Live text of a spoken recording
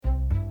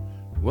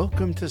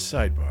Welcome to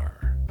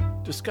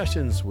SideBar,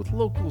 discussions with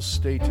local,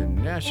 state, and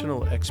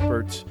national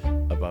experts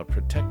about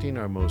protecting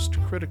our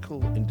most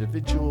critical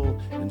individual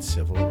and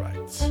civil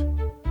rights.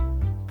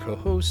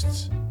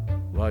 Co-hosts,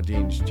 Law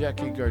Deans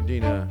Jackie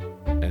Gardina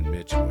and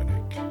Mitch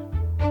Winnick.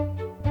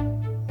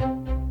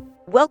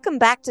 Welcome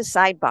back to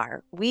SideBar.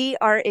 We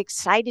are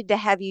excited to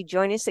have you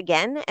join us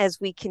again as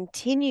we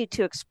continue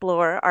to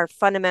explore our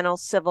fundamental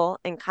civil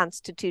and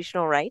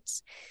constitutional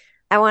rights.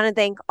 I want to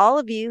thank all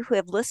of you who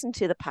have listened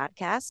to the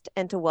podcast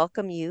and to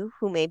welcome you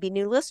who may be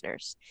new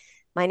listeners.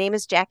 My name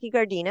is Jackie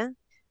Gardina.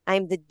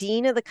 I'm the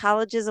Dean of the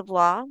Colleges of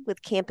Law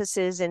with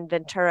campuses in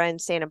Ventura and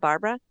Santa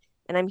Barbara,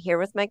 and I'm here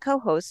with my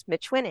co-host,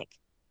 Mitch Winnick.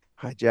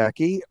 Hi,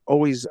 Jackie.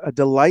 Always a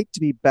delight to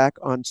be back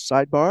on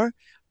SideBar.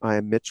 I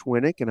am Mitch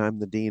Winnick, and I'm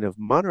the Dean of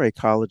Monterey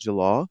College of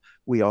Law.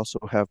 We also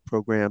have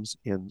programs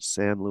in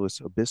San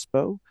Luis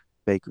Obispo,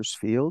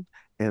 Bakersfield,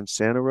 and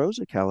Santa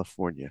Rosa,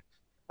 California.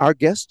 Our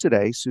guest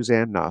today,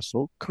 Suzanne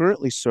Nossel,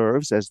 currently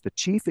serves as the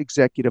Chief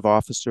Executive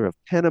Officer of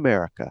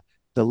PenAmerica,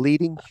 the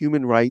leading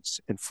human rights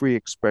and free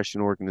expression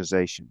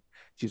organization.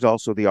 She's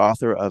also the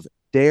author of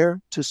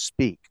Dare to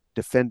Speak,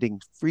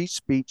 Defending Free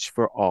Speech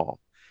for All.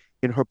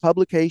 In her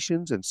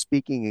publications and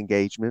speaking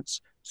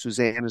engagements,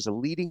 Suzanne is a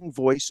leading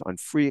voice on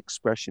free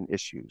expression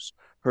issues.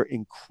 Her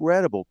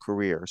incredible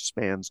career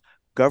spans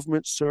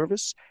government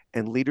service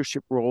and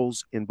leadership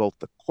roles in both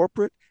the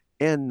corporate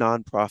and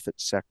nonprofit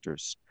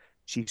sectors.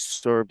 She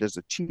served as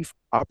the Chief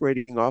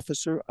Operating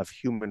Officer of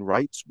Human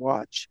Rights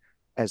Watch,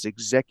 as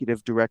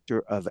Executive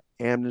Director of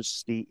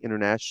Amnesty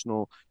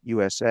International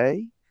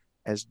USA,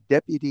 as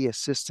Deputy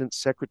Assistant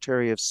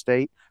Secretary of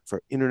State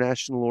for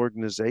International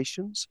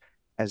Organizations,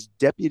 as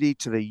Deputy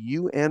to the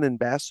UN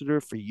Ambassador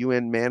for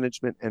UN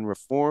Management and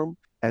Reform,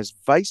 as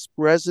Vice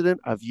President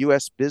of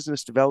U.S.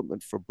 Business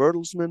Development for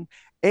Bertelsmann,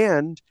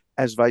 and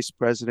as Vice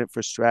President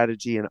for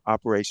Strategy and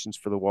Operations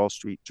for the Wall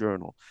Street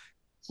Journal.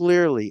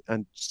 Clearly a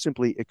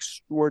simply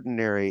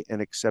extraordinary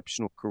and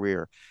exceptional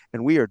career.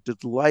 And we are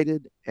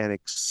delighted and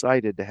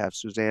excited to have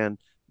Suzanne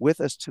with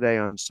us today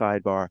on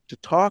SideBar to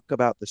talk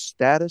about the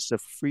status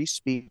of free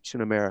speech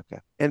in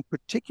America, and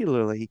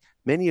particularly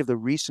many of the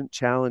recent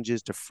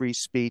challenges to free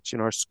speech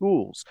in our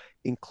schools,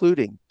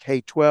 including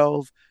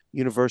K-12,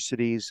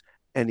 universities,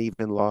 and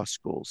even law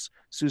schools.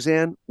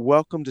 Suzanne,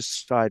 welcome to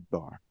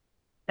SideBar.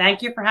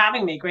 Thank you for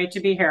having me. Great to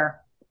be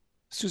here.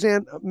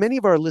 Suzanne, many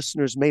of our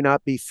listeners may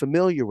not be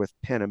familiar with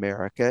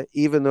PenAmerica,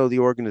 even though the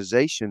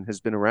organization has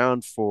been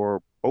around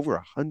for over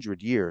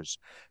 100 years.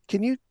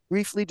 Can you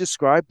briefly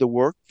describe the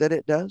work that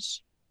it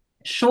does?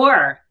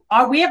 Sure.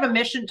 We have a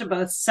mission to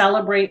both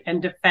celebrate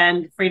and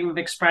defend freedom of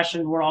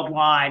expression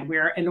worldwide.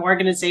 We're an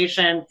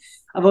organization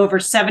of over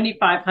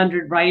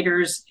 7,500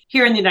 writers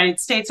here in the United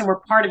States, and we're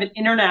part of an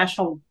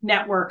international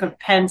network of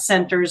PEN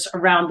centers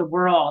around the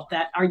world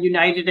that are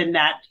united in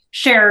that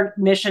shared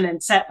mission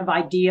and set of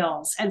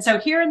ideals. And so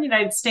here in the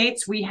United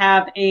States, we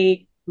have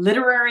a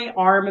literary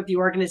arm of the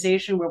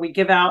organization where we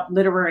give out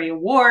literary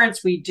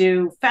awards. We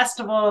do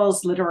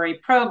festivals, literary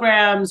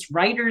programs,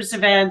 writers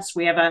events.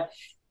 We have a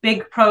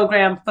big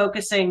program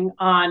focusing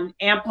on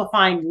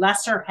amplifying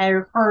lesser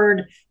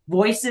heard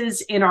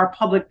voices in our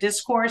public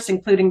discourse,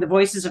 including the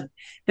voices of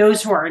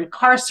those who are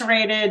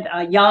incarcerated,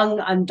 young,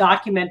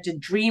 undocumented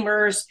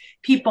dreamers,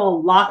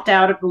 people locked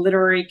out of the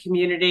literary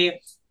community.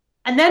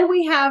 And then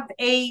we have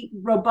a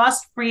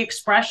robust free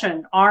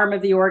expression arm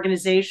of the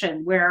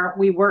organization where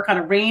we work on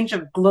a range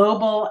of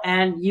global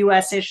and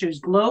U.S.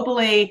 issues.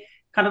 Globally,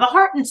 kind of the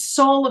heart and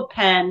soul of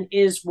PEN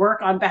is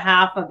work on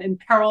behalf of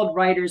imperiled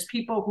writers,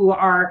 people who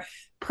are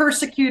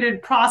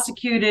persecuted,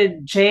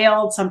 prosecuted,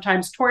 jailed,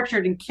 sometimes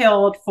tortured and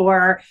killed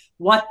for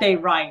what they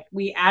write.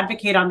 We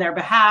advocate on their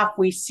behalf.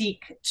 We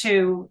seek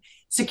to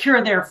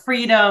secure their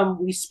freedom.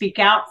 We speak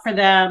out for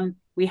them.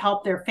 We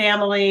help their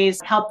families,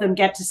 help them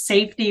get to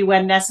safety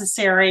when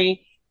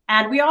necessary.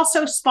 And we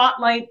also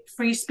spotlight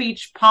free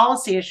speech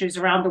policy issues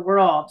around the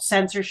world,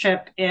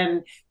 censorship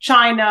in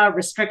China,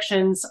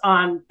 restrictions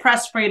on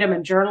press freedom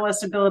and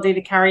journalists' ability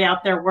to carry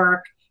out their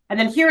work. And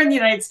then here in the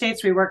United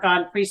States, we work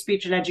on free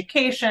speech and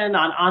education,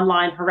 on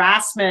online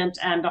harassment,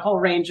 and a whole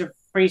range of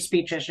free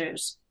speech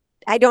issues.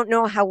 I don't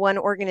know how one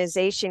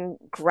organization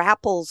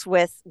grapples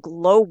with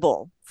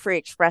global free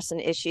expression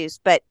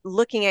issues, but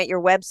looking at your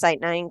website,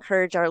 and I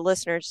encourage our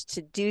listeners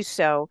to do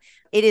so,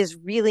 it is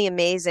really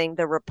amazing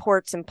the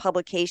reports and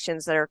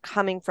publications that are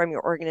coming from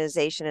your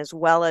organization, as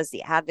well as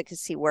the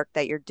advocacy work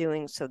that you're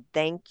doing. So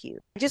thank you.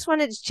 I just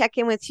wanted to check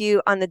in with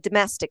you on the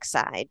domestic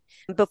side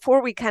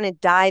before we kind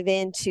of dive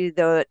into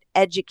the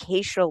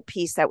educational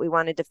piece that we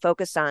wanted to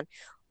focus on.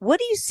 What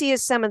do you see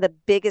as some of the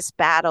biggest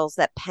battles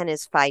that PEN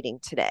is fighting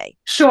today?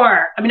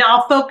 Sure. I mean,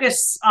 I'll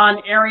focus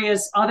on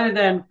areas other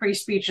than free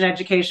speech and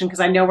education, because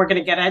I know we're going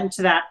to get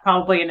into that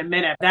probably in a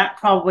minute. That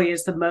probably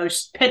is the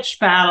most pitched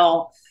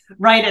battle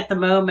right at the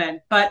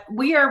moment. But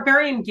we are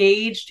very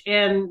engaged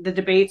in the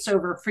debates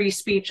over free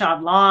speech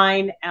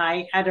online.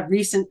 I had a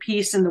recent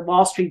piece in the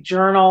Wall Street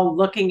Journal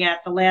looking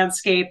at the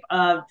landscape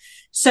of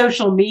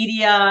social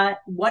media,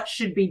 what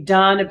should be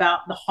done about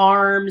the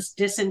harms,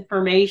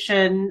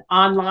 disinformation,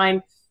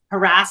 online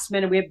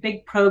harassment, and we have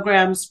big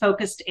programs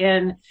focused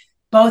in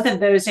both of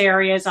those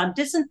areas. On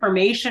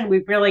disinformation,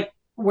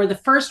 we're the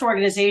first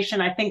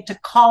organization, I think, to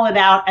call it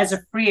out as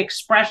a free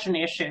expression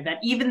issue, that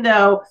even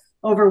though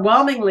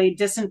overwhelmingly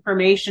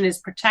disinformation is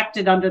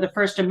protected under the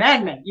First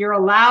Amendment, you're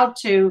allowed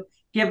to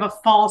give a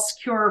false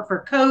cure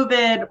for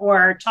COVID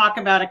or talk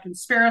about a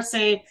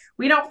conspiracy.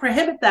 We don't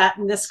prohibit that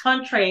in this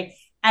country.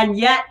 And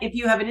yet, if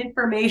you have an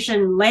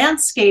information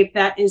landscape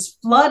that is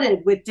flooded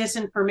with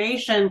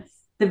disinformation,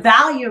 the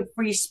value of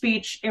free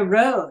speech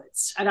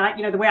erodes. And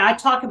the way I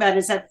talk about it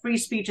is that free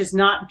speech is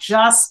not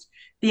just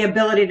the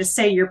ability to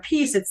say your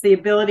piece, it's the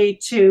ability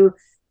to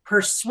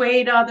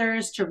persuade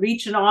others, to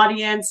reach an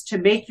audience, to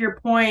make your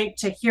point,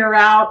 to hear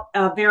out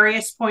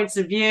various points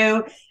of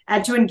view,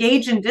 and to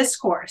engage in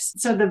discourse.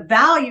 So the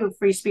value of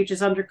free speech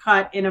is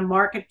undercut in a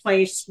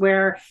marketplace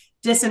where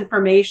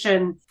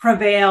disinformation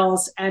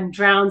prevails and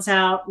drowns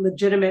out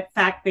legitimate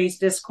fact-based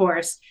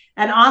discourse.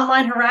 And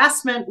online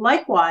harassment,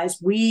 likewise,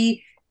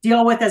 we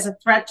deal with as a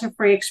threat to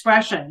free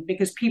expression,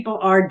 because people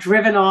are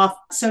driven off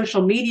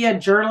social media,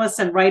 journalists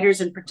and writers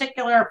in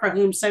particular, for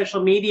whom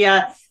social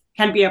media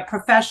can be a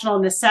professional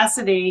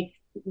necessity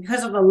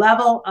because of the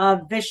level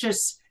of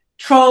vicious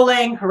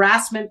trolling,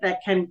 harassment that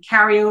can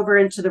carry over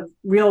into the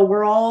real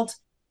world.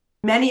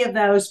 Many of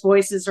those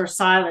voices are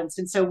silenced.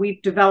 And so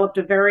we've developed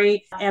a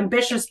very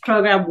ambitious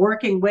program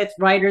working with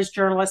writers,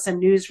 journalists,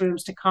 and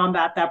newsrooms to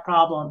combat that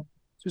problem.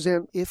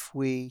 Suzanne, if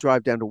we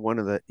drive down to one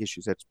of the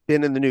issues that's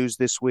been in the news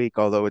this week,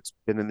 although it's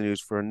been in the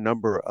news for a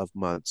number of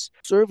months,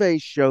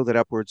 surveys show that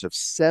upwards of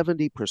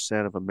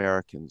 70% of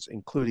Americans,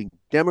 including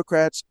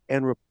Democrats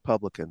and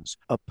Republicans,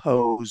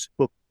 oppose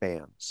book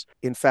bans.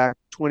 In fact,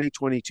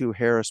 2022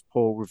 Harris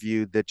poll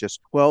reviewed that just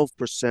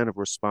 12% of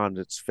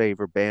respondents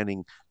favor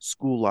banning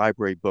school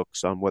library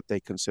books on what they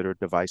consider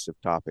divisive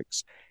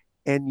topics.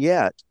 And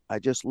yet, I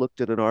just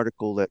looked at an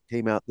article that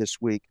came out this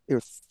week. There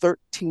are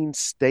 13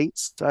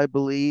 states, I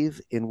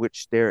believe, in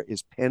which there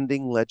is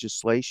pending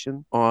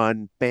legislation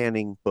on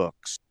banning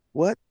books.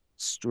 What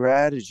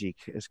strategy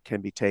can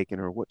be taken,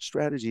 or what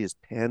strategy is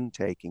Penn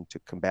taking to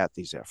combat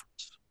these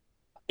efforts?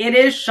 It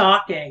is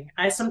shocking.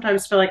 I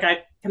sometimes feel like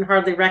I can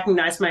hardly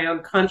recognize my own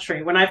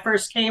country. When I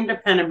first came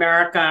to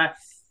PenAmerica,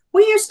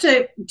 we used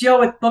to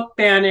deal with book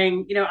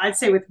banning, I'd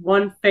say with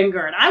one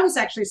finger. And I was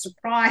actually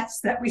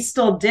surprised that we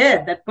still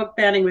did, that book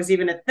banning was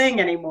even a thing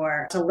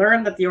anymore, to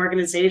learn that the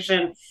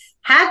organization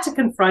had to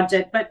confront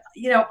it. But,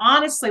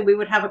 honestly, we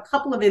would have a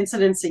couple of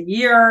incidents a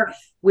year.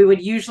 We would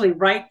usually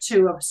write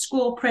to a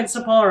school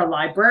principal or a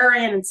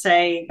librarian and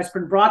say, it's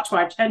been brought to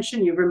our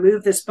attention, you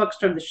removed this book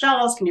from the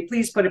shelves, can you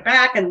please put it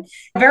back? And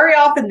very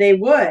often they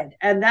would.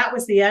 And that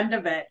was the end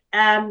of it.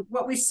 And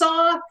what we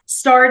saw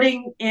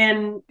starting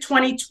in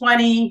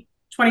 2020,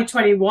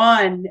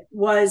 2021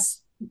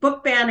 was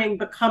book banning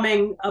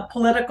becoming a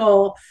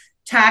political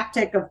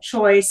tactic of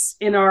choice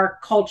in our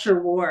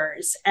culture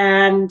wars.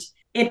 And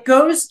it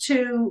goes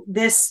to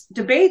this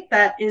debate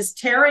that is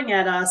tearing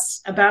at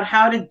us about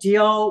how to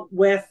deal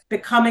with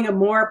becoming a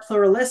more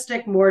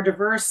pluralistic, more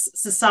diverse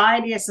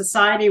society, a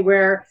society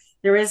where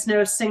there is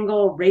no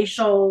single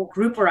racial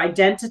group or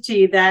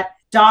identity that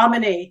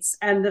dominates.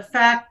 And the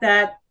fact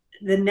that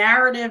the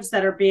narratives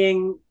that are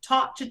being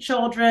taught to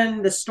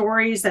children, the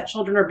stories that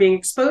children are being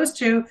exposed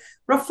to,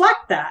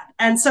 reflect that.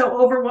 And so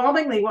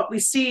overwhelmingly, what we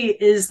see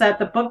is that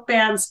the book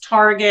bans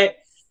target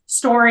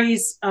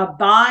stories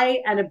by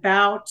and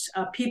about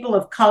people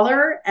of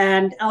color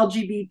and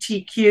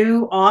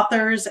LGBTQ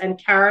authors and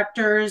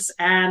characters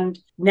and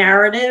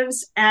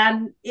narratives.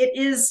 And it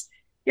is,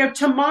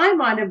 to my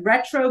mind, a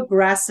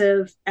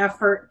retrogressive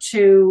effort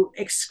to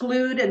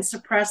exclude and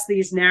suppress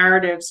these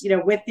narratives,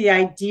 with the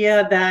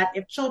idea that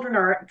if children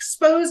are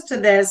exposed to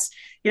this,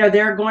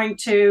 they're going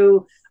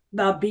to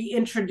be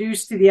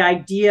introduced to the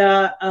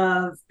idea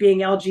of being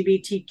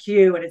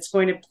LGBTQ, and it's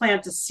going to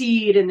plant a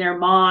seed in their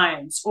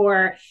minds.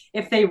 Or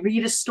if they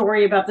read a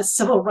story about the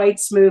civil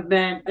rights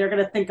movement, they're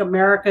going to think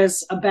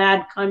America's a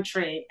bad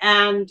country.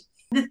 And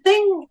the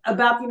thing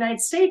about the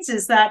United States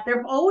is that there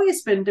have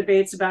always been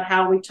debates about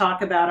how we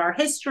talk about our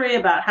history,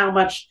 about how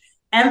much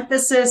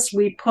emphasis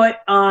we put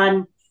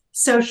on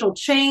social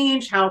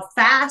change, how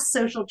fast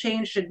social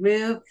change should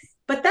move.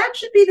 But that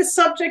should be the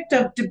subject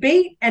of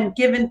debate and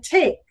give and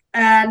take.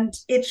 And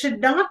it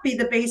should not be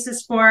the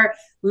basis for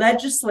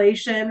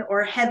legislation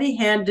or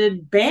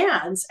heavy-handed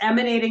bans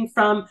emanating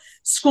from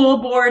school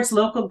boards,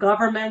 local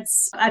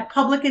governments, at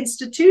public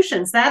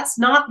institutions. That's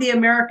not the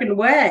American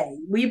way.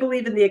 We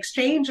believe in the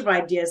exchange of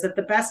ideas, that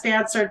the best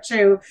answer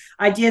to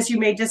ideas you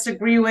may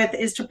disagree with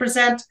is to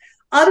present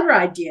other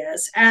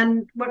ideas.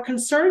 And what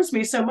concerns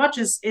me so much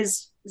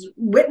is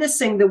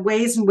witnessing the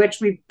ways in which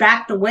we've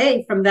backed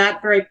away from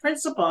that very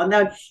principle. And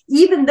then,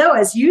 even though,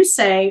 as you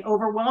say,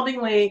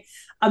 overwhelmingly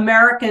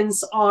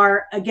Americans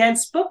are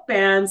against book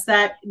bans,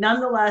 that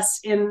nonetheless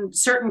in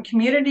certain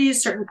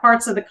communities, certain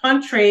parts of the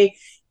country,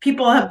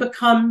 people have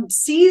become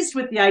seized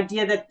with the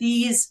idea that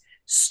these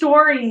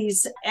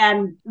stories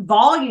and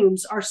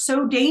volumes are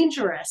so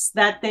dangerous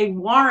that they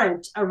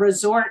warrant a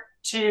resort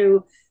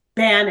to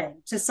banning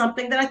to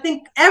something that I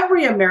think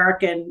every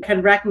American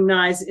can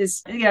recognize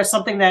is,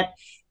 something that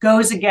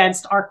goes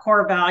against our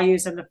core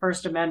values and the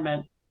First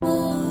Amendment.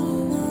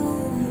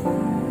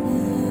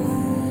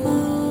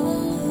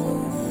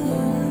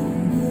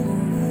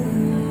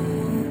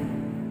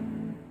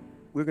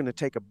 We're going to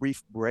take a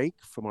brief break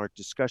from our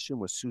discussion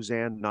with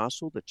Suzanne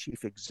Nossel, the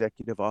Chief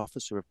Executive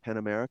Officer of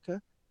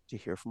PenAmerica, to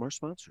hear from our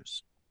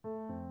sponsors.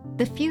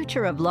 The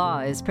future of law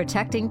is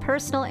protecting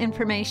personal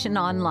information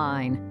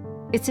online.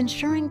 It's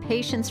ensuring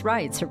patients'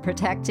 rights are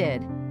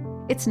protected.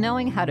 It's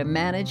knowing how to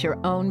manage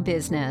your own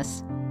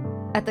business.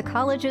 At the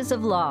Colleges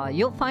of Law,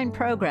 you'll find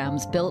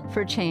programs built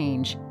for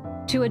change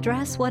to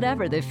address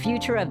whatever the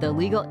future of the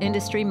legal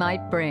industry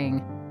might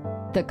bring.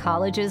 The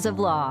Colleges of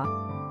Law,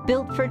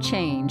 built for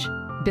change,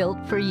 built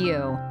for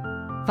you.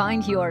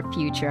 Find your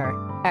future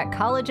at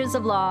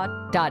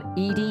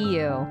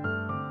collegesoflaw.edu.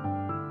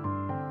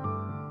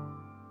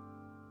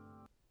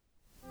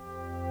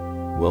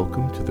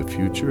 Welcome to the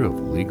future of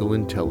legal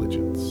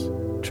intelligence.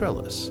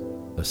 Trellis,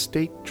 a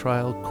state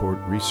trial court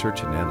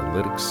research and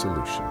analytics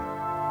solution.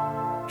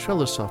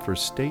 Trellis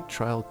offers state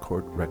trial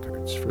court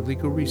records for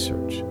legal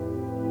research,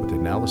 with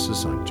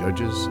analysis on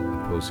judges,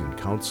 opposing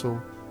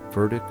counsel,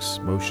 verdicts,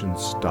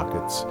 motions,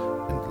 dockets,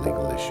 and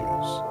legal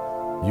issues.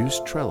 Use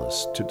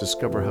Trellis to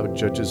discover how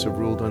judges have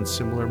ruled on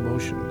similar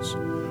motions,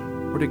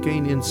 or to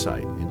gain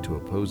insight into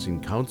opposing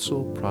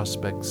counsel,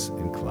 prospects,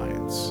 and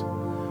clients.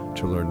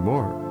 To learn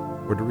more,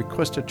 or to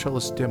request a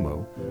Trellis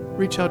demo,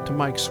 reach out to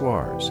Mike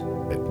Suarez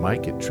at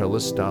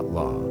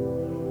mike@trellis.law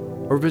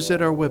or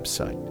visit our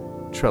website,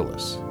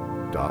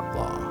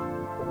 trellis.law.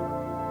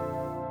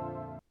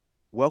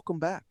 Welcome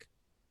back.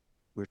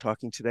 We're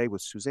talking today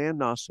with Suzanne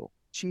Nossel,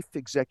 Chief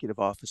Executive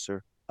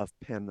Officer of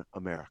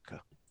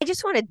PenAmerica. I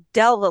just want to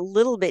delve a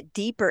little bit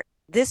deeper.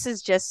 This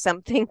is just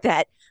something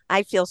that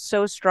I feel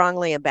so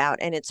strongly about,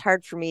 and it's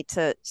hard for me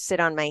to sit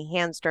on my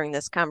hands during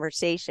this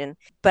conversation,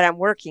 but I'm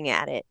working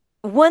at it.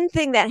 One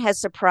thing that has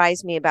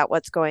surprised me about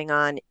what's going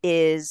on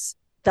is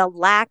the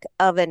lack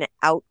of an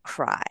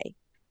outcry,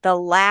 from the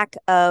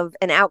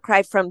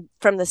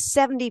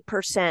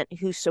 70%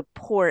 who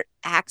support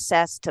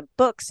access to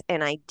books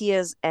and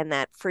ideas and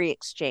that free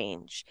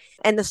exchange,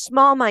 and the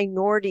small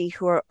minority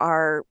who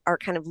are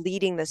kind of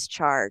leading this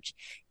charge.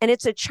 And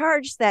it's a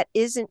charge that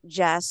isn't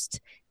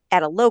just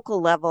at a local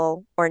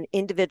level or an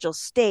individual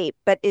state,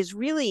 but is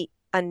really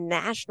a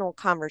national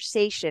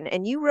conversation.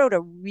 And you wrote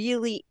a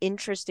really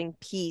interesting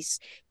piece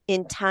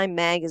in Time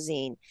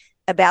magazine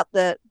about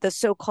the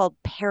so-called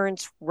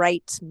parents'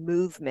 rights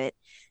movement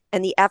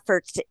and the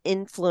efforts to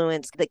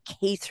influence the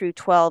K through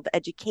 12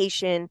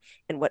 education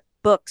and what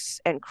books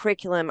and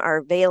curriculum are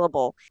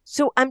available.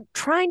 So I'm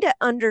trying to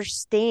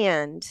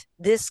understand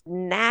this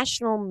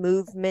national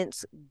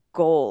movement's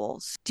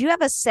goals. Do you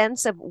have a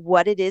sense of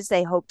what it is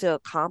they hope to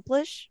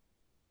accomplish?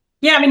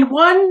 Yeah, I mean,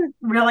 one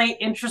really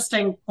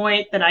interesting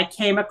point that I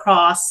came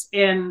across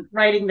in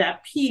writing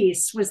that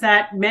piece was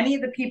that many of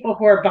the people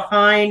who are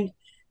behind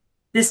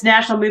this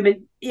national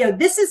movement,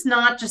 this is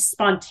not just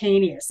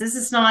spontaneous. This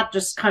is not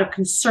just kind of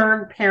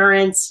concerned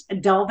parents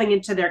delving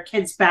into their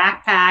kid's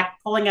backpack,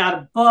 pulling out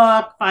a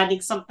book,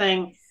 finding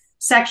something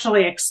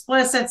sexually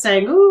explicit,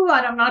 saying, "Ooh,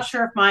 I'm not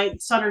sure if my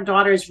son or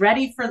daughter is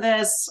ready for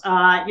this.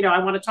 I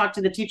want to talk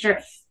to the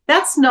teacher."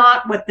 That's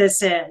not what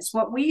this is.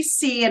 What we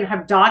see and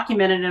have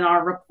documented in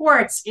our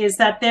reports is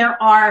that there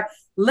are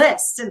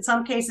lists, in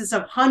some cases,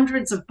 of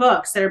hundreds of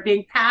books that are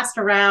being passed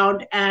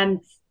around and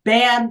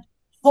banned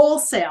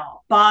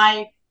wholesale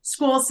by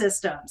school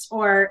systems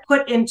or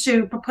put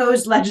into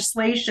proposed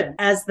legislation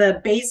as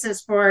the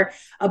basis for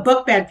a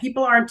book ban.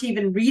 People aren't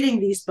even reading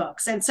these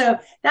books. And so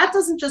that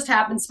doesn't just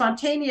happen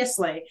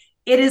spontaneously.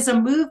 It is a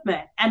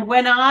movement. And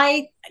when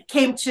I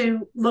came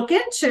to look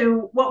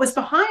into what was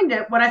behind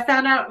it, what I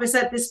found out was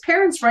that this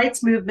parents'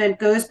 rights movement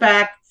goes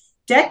back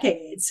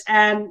decades.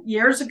 And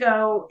years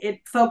ago,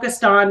 it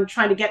focused on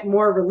trying to get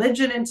more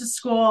religion into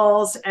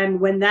schools. And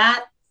when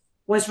that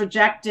was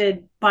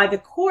rejected by the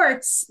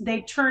courts,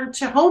 they turned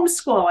to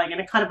homeschooling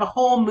and a kind of a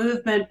whole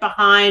movement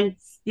behind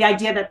the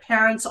idea that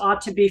parents ought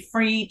to be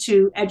free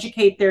to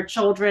educate their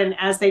children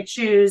as they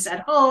choose at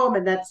home,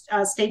 and that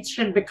states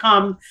should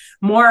become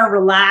more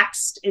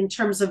relaxed in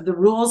terms of the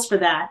rules for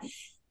that.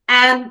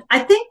 And I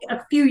think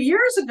a few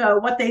years ago,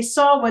 what they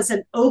saw was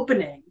an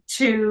opening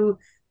to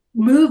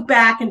move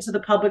back into the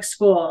public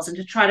schools and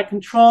to try to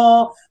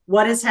control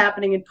what is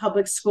happening in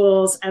public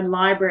schools and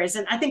libraries.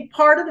 And I think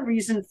part of the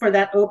reason for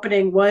that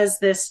opening was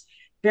this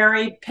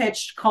very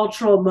pitched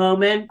cultural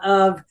moment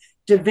of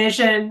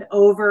division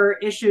over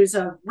issues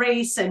of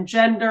race and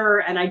gender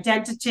and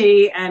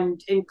identity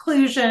and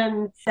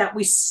inclusion that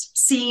we've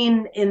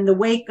seen in the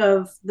wake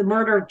of the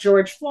murder of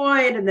George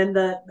Floyd, and then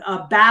the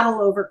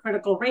battle over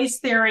critical race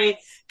theory,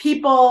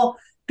 people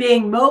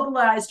being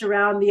mobilized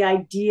around the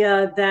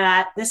idea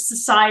that this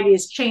society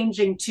is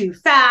changing too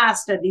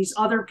fast and these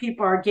other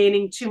people are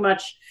gaining too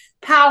much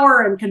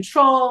power and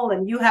control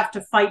and you have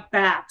to fight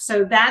back.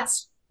 So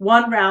that's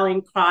one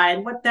rallying cry.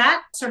 And what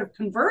that sort of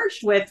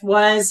converged with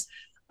was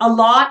a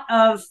lot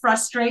of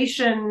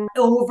frustration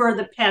over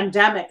the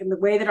pandemic and the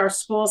way that our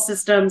school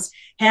systems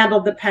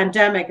handled the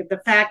pandemic, and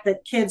the fact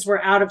that kids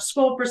were out of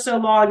school for so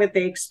long that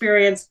they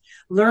experienced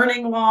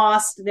learning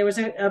loss. There was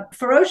a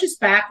ferocious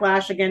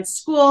backlash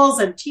against schools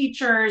and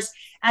teachers.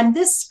 And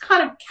this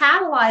kind of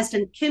catalyzed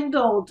and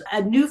kindled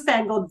a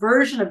newfangled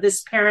version of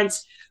this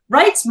parents'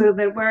 rights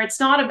movement, where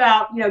it's not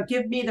about,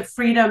 give me the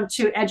freedom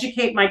to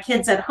educate my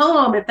kids at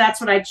home if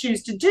that's what I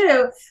choose to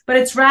do, but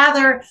it's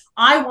rather,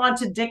 I want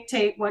to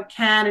dictate what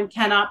can and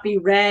cannot be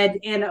read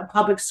in a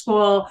public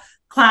school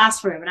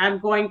classroom. And I'm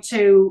going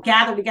to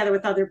gather together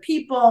with other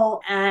people.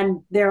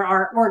 And there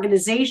are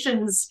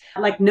organizations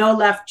like No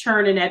Left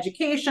Turn in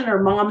Education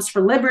or Moms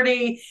for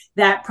Liberty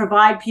that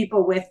provide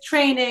people with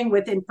training,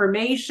 with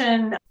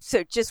information.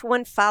 So just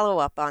one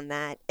follow-up on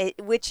that,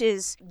 which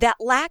is that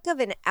lack of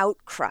an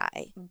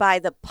outcry by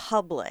the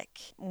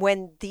public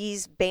when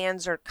these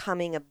bans are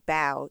coming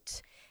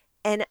about.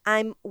 And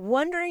I'm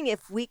wondering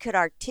if we could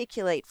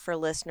articulate for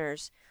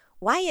listeners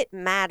why it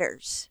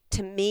matters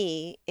to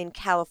me in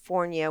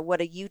California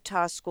what a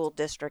Utah school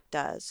district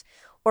does,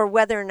 or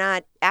whether or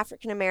not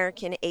African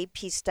American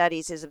AP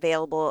Studies is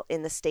available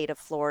in the state of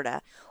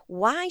Florida.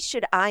 Why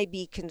should I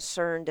be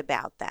concerned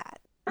about that?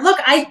 Look,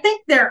 I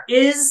think there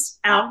is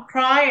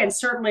outcry, and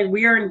certainly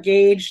we are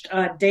engaged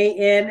day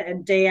in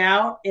and day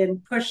out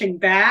in pushing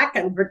back,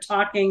 and we're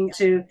talking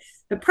to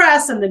the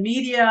press and the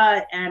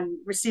media and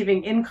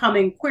receiving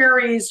incoming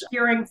queries,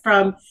 hearing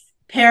from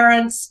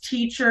parents,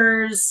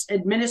 teachers,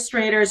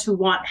 administrators who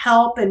want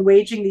help in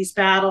waging these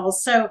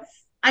battles. So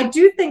I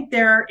do think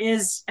there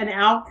is an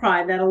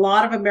outcry that a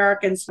lot of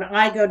Americans, when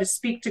I go to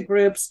speak to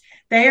groups,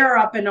 they are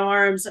up in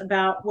arms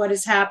about what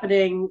is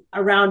happening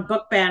around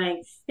book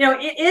banning.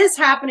 It is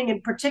happening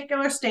in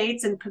particular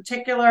states, in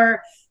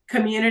particular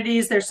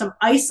communities. There's some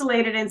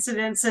isolated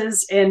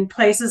incidences in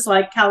places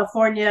like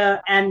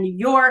California and New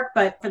York,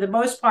 but for the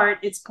most part,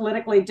 it's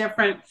politically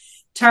different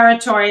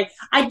territory.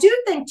 I do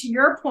think, to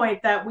your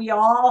point, that we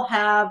all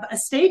have a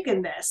stake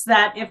in this,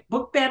 that if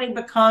book banning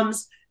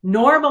becomes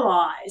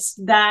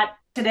normalized, that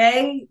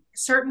today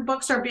certain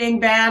books are being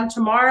banned,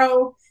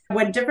 tomorrow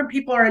when different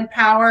people are in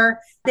power,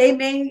 they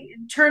may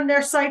turn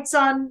their sights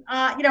on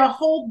a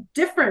whole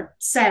different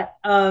set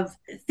of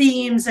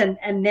themes and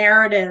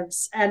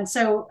narratives. And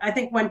so I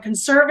think when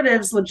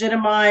conservatives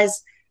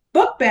legitimize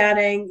book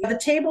banning, the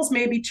tables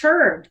may be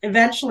turned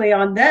eventually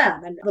on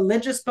them, and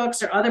religious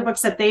books or other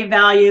books that they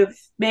value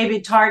may be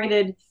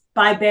targeted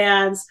by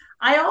bans.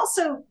 I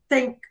also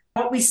think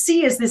what we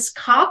see is this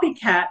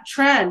copycat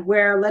trend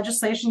where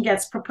legislation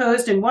gets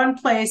proposed in one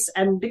place,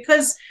 and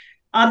because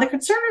on the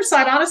conservative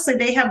side, honestly,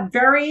 they have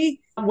very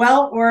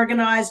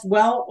well-organized,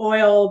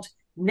 well-oiled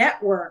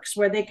networks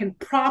where they can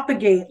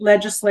propagate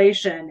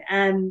legislation,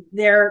 and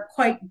they're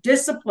quite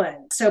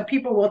disciplined. So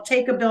people will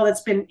take a bill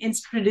that's been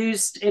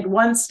introduced in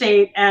one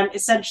state and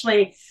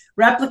essentially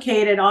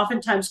replicate it,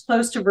 oftentimes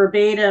close to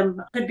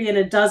verbatim, could be in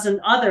a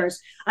dozen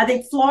others. I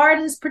think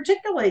Florida is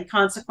particularly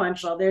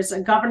consequential. There's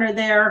a governor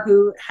there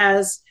who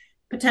has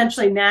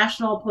potentially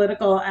national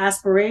political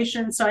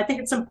aspirations. So I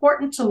think it's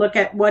important to look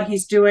at what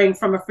he's doing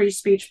from a free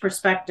speech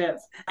perspective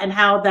and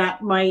how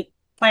that might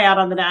play out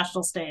on the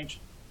national stage.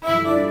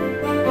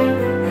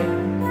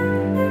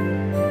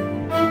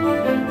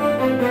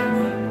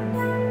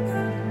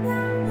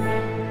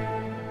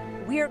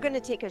 We are going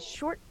to take a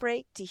short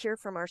break to hear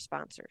from our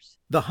sponsors.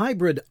 The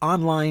hybrid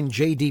online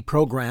JD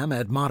program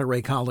at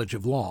Monterey College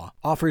of Law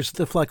offers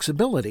the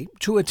flexibility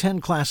to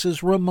attend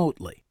classes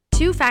remotely.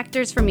 Two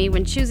factors for me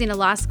when choosing a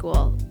law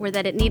school were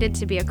that it needed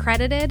to be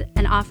accredited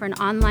and offer an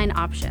online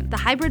option. The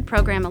hybrid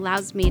program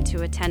allows me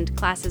to attend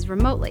classes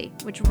remotely,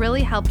 which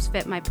really helps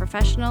fit my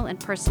professional and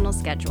personal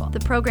schedule.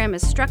 The program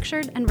is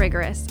structured and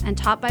rigorous and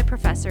taught by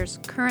professors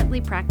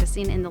currently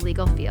practicing in the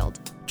legal field.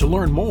 To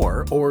learn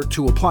more or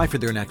to apply for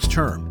their next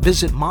term,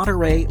 visit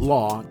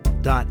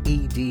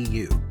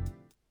montereylaw.edu.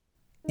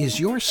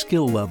 Is your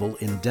skill level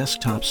in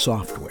desktop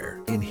software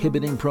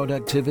inhibiting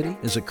productivity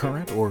as a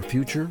current or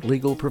future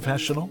legal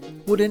professional?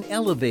 Would an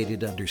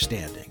elevated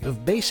understanding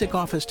of basic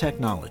office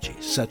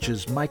technologies such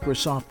as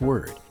Microsoft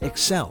Word,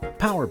 Excel,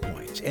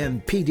 PowerPoint,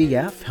 and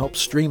PDF help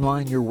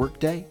streamline your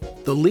workday?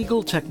 The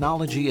Legal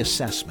Technology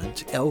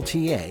Assessment,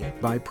 LTA,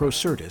 by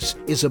Procertus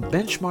is a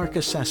benchmark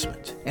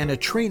assessment and a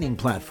training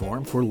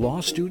platform for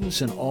law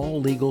students and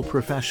all legal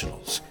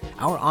professionals.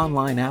 Our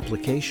online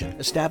application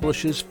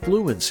establishes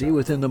fluency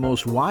within the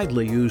most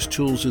widely used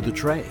tools of the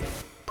trade.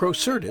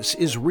 Procertus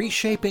is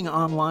reshaping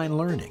online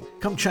learning.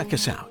 Come check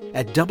us out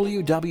at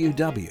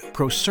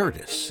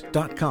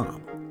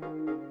www.procertus.com.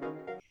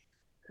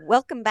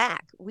 Welcome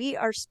back. We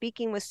are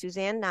speaking with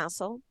Suzanne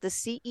Nossel, the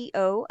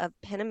CEO of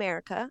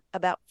PenAmerica,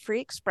 about free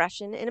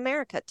expression in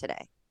America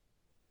today.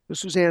 So,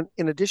 Suzanne,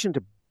 in addition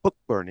to book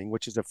burning,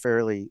 which is a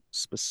fairly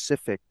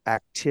specific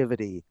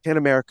activity,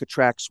 PenAmerica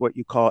tracks what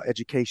you call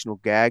educational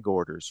gag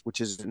orders, which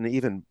is an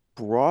even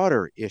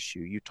broader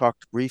issue. You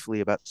talked briefly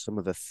about some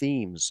of the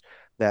themes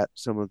that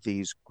some of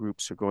these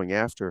groups are going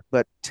after,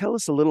 but tell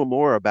us a little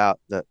more about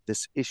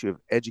this issue of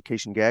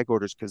education gag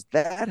orders, because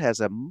that has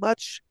a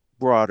much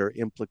broader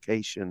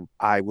implication,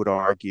 I would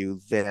argue,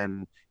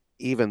 than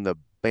even the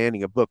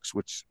banning of books,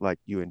 which, like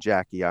you and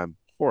Jackie, I'm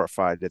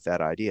horrified at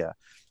that idea.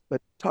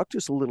 But talk to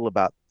us a little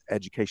about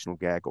educational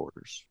gag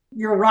orders.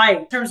 You're right.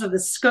 In terms of the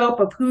scope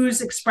of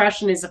whose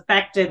expression is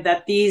affected,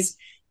 that these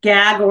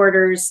gag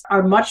orders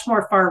are much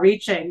more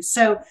far-reaching.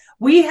 So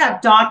we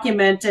have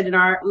documented in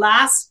our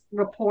last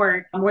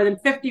report more than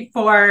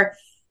 54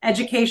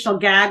 educational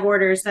gag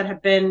orders that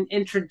have been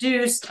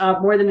introduced.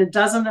 More than a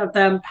dozen of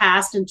them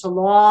passed into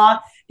law.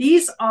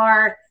 These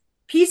are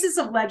pieces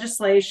of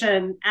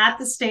legislation at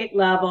the state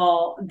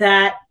level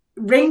that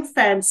ring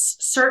fence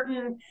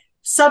certain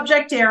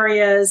subject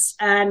areas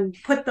and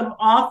put them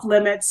off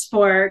limits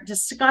for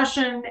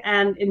discussion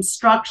and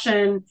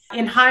instruction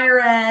in higher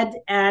ed,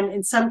 and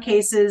in some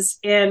cases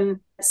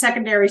in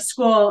secondary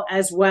school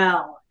as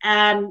well.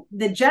 And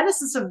the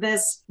genesis of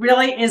this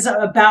really is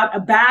about a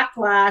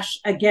backlash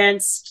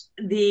against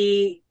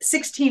the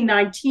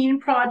 1619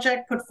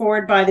 project put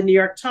forward by the New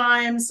York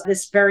Times,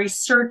 this very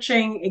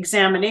searching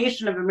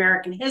examination of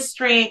American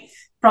history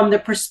from the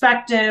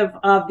perspective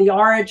of the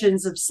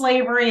origins of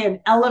slavery and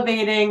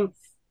elevating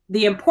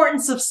the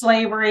importance of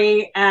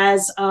slavery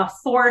as a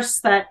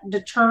force that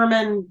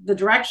determined the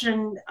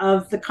direction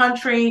of the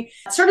country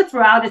sort of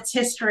throughout its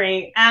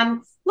history.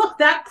 And look,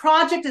 that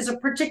project is a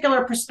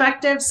particular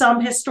perspective.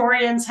 Some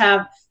historians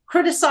have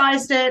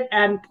criticized it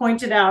and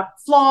pointed out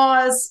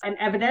flaws and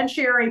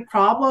evidentiary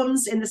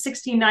problems in the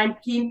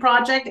 1619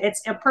 project.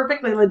 It's a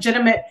perfectly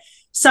legitimate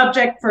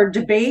subject for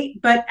debate.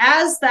 But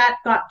as that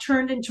got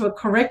turned into a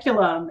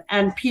curriculum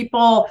and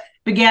people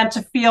began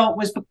to feel it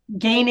was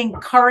gaining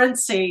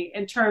currency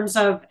in terms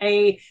of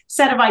a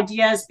set of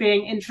ideas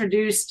being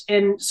introduced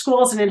in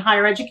schools and in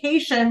higher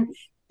education,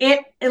 it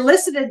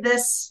elicited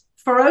this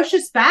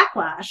ferocious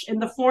backlash in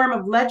the form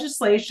of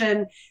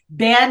legislation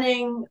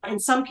banning, in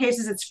some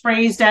cases it's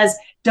phrased as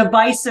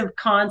divisive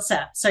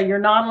concepts. So you're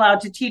not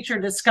allowed to teach or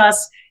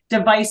discuss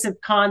divisive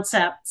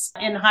concepts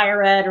in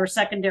higher ed or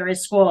secondary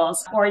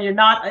schools, or you're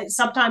not,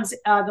 sometimes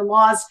the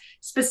laws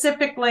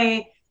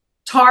specifically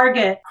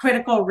target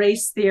critical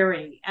race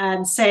theory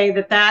and say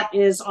that that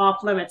is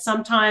off limits.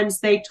 Sometimes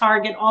they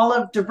target all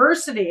of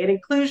diversity and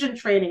inclusion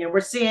training. And we're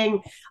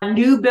seeing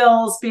new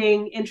bills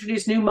being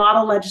introduced, new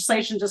model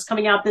legislation just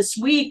coming out this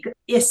week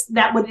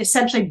that would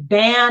essentially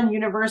ban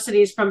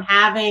universities from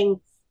having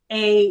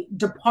a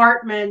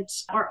department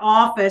or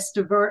office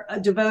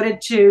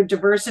devoted to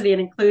diversity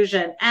and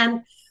inclusion.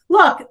 And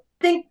look, I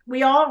think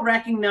we all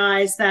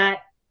recognize that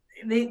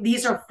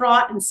these are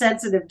fraught and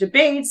sensitive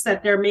debates,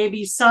 that there may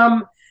be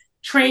some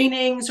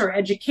trainings or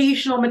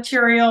educational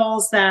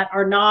materials that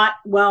are not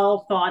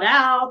well thought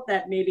out,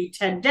 that may be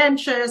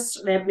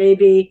tendentious, that may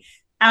be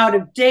out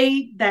of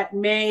date, that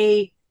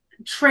may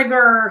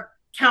trigger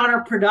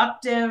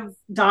counterproductive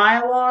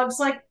dialogues.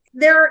 Like,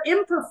 there are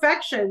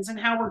imperfections in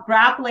how we're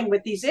grappling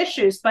with these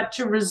issues, but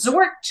to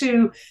resort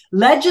to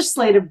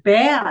legislative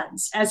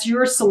bans as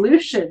your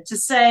solution, to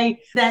say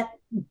that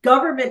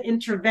government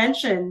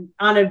intervention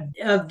on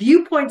a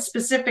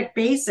viewpoint-specific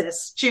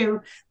basis to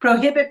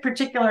prohibit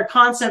particular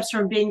concepts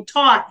from being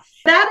taught,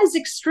 that is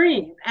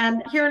extreme.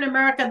 And here in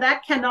America,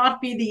 that cannot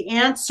be the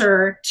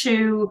answer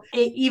to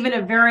even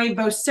a very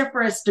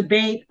vociferous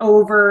debate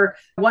over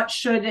what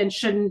should and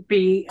shouldn't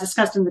be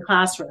discussed in the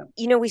classroom.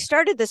 You know, we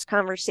started this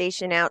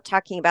conversation out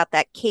talking about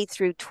that K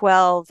through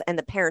 12 and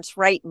the parents'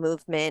 right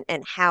movement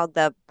and how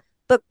the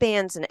book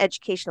bans and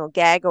educational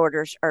gag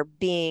orders are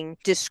being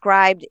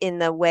described in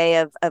the way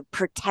of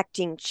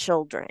protecting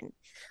children.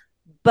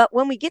 But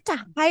when we get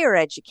to higher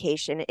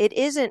education, it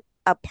isn't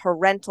a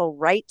parental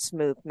rights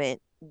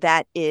movement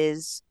that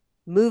is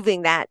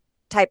moving that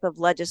type of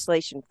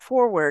legislation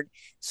forward.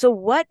 So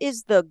what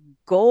is the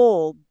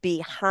goal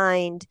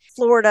behind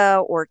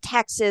Florida or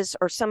Texas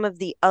or some of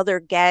the other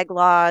gag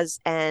laws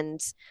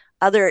and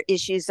other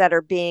issues that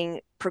are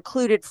being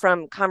precluded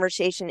from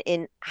conversation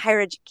in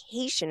higher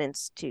education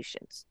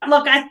institutions?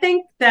 Look, I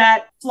think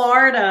that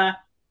Florida,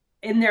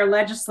 in their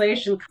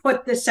legislation,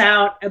 put this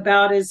out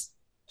about as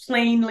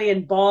plainly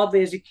and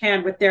baldly as you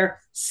can with their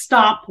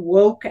Stop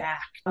Woke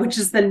Act, which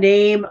is the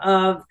name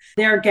of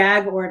their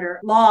gag order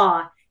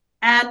law.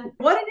 And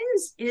what it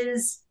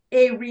is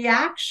a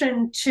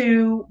reaction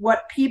to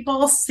what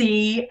people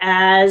see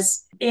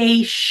as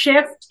a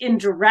shift in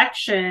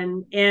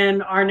direction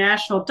in our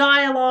national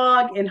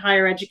dialogue in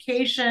higher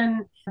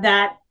education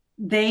that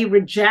they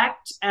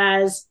reject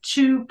as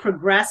too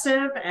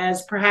progressive,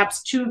 as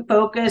perhaps too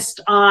focused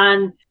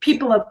on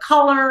people of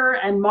color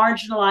and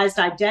marginalized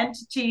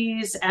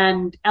identities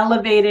and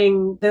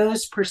elevating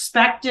those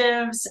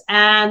perspectives,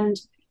 and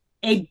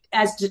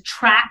as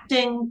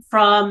detracting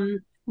from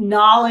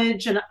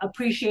knowledge and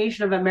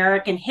appreciation of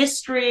American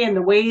history and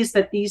the ways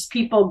that these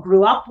people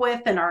grew up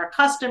with and are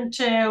accustomed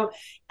to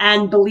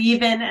and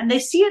believe in. And they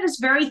see it as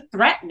very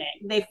threatening.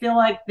 They feel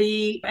like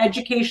the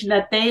education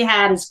that they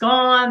had is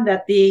gone,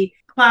 that the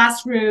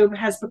classroom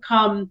has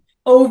become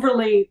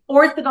overly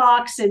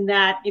orthodox in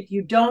that if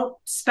you don't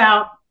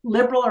spout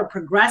liberal or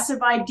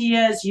progressive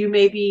ideas, you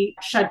may be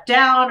shut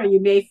down, or you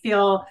may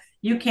feel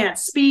you can't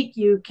speak,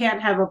 you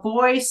can't have a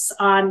voice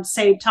on,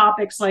 say,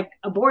 topics like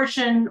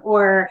abortion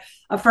or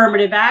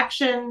affirmative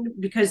action,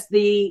 because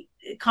the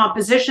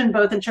composition,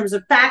 both in terms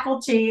of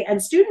faculty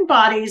and student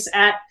bodies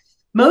at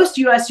most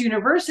US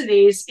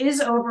universities,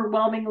 is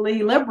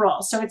overwhelmingly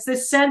liberal. So it's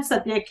this sense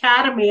that the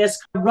academy has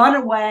run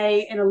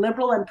away in a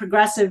liberal and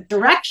progressive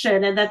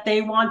direction, and that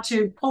they want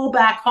to pull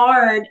back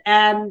hard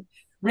and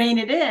rein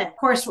it in. Of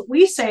course, what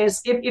we say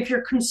is if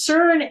your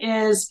concern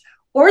is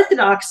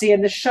orthodoxy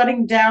and the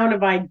shutting down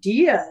of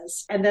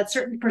ideas, and that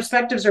certain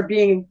perspectives are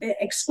being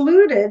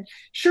excluded,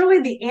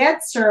 surely the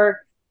answer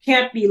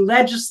can't be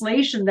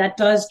legislation that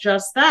does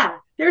just that.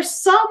 There's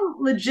some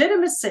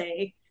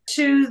legitimacy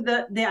to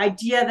the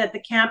idea that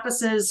the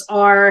campuses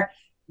are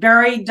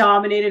very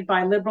dominated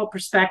by liberal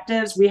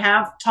perspectives. We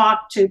have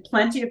talked to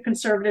plenty of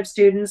conservative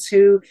students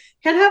who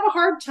can have a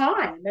hard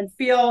time and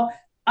feel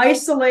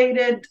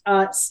isolated,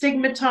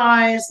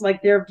 stigmatized,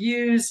 like their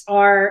views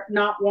are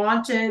not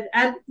wanted.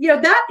 And,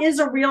 that is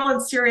a real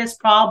and serious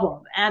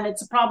problem. And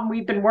it's a problem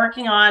we've been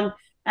working on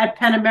at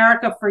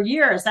PenAmerica for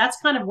years. That's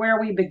kind of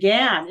where we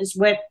began, is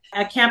with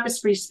a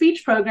campus free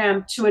speech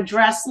program to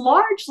address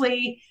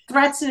largely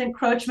threats and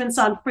encroachments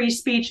on free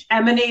speech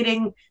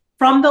emanating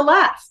from the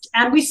left.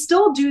 And we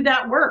still do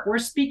that work. We're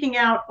speaking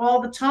out all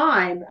the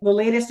time. The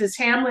latest is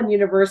Hamline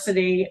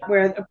University,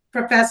 where a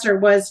professor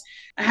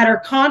had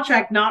her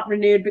contract not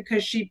renewed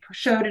because she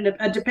showed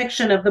a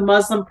depiction of the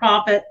Muslim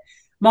prophet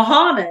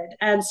Muhammad,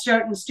 and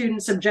certain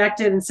students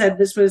objected and said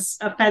this was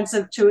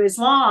offensive to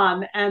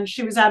Islam, and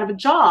she was out of a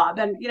job.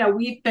 And,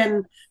 we've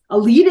been a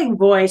leading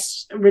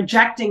voice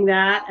rejecting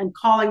that and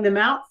calling them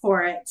out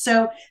for it.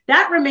 So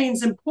that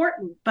remains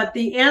important, but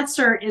the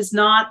answer is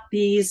not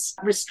these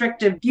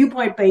restrictive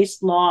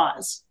viewpoint-based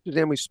laws.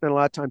 Then we spent a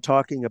lot of time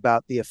talking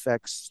about the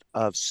effects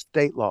of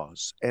state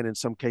laws, and in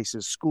some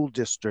cases, school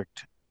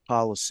district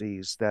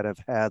policies that have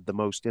had the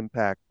most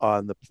impact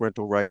on the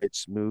parental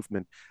rights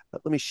movement.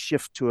 Let me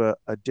shift to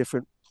a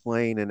different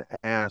plane and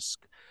ask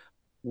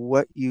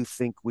what you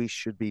think we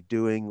should be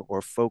doing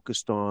or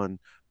focused on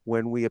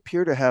when we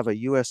appear to have a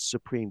U.S.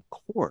 Supreme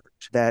Court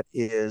that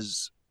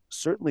is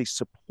certainly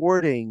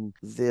supporting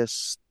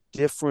this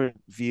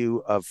different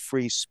view of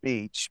free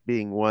speech,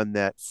 being one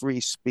that free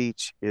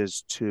speech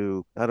is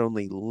to not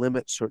only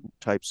limit certain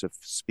types of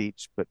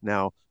speech, but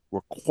now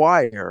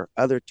require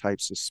other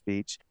types of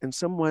speech. And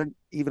someone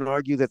even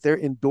argue that they're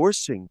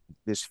endorsing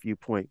this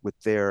viewpoint with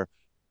their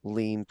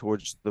lean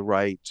towards the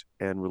right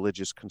and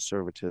religious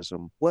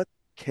conservatism. What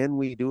can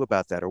we do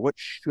about that? Or what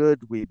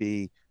should we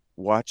be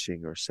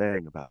watching or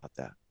saying about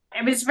that?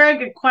 I mean, it's a very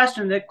good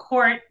question. The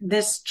court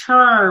this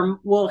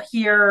term will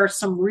hear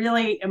some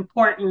really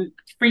important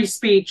free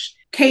speech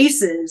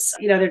cases.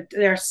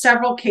 There are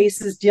several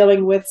cases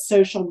dealing with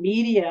social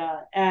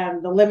media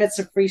and the limits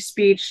of free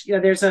speech.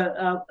 There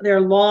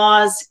are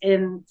laws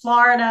in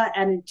Florida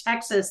and in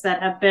Texas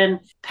that have been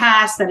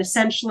passed that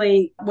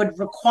essentially would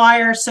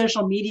require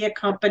social media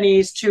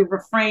companies to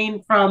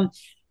refrain from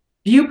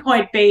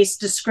viewpoint-based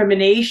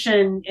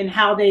discrimination in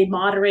how they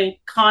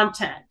moderate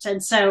content.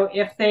 And so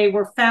if they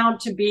were found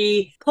to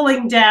be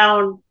pulling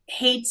down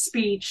hate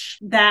speech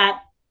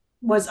that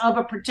was of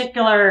a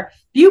particular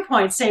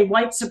viewpoint, say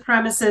white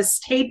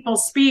supremacist hateful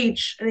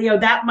speech,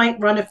 that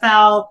might run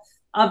afoul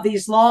of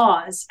these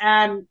laws.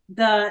 And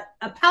the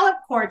appellate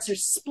courts are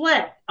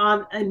split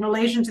in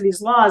relation to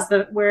these laws,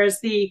 whereas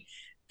the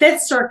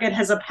Fifth Circuit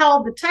has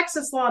upheld the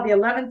Texas law. The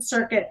 11th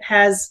Circuit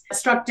has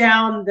struck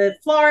down the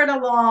Florida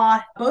law.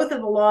 Both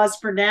of the laws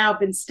for now have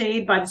been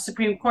stayed by the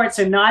Supreme Court,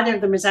 so neither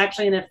of them is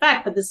actually in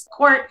effect. But this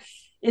court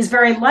is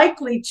very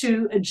likely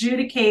to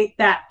adjudicate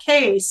that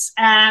case.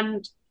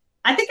 And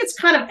I think it's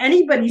kind of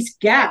anybody's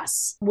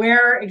guess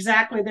where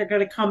exactly they're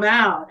going to come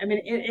out. I mean,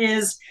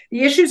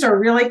 the issues are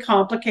really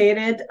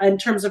complicated in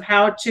terms of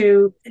how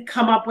to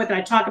come up with, and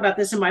I talk about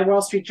this in my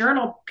Wall Street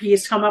Journal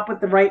piece, come up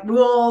with the right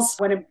rules.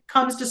 When it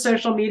comes to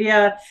social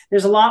media,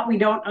 there's a lot we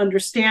don't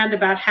understand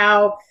about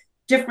how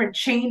different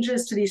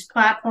changes to these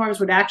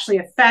platforms would actually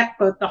affect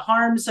both the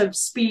harms of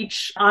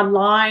speech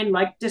online,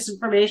 like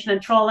disinformation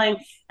and trolling,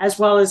 as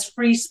well as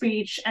free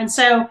speech. And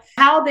so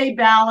how they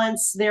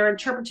balance their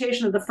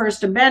interpretation of the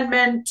First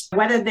Amendment,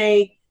 whether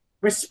they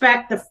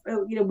respect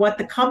what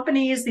the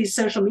companies, these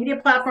social media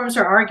platforms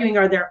are arguing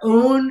are their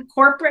own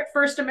corporate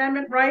First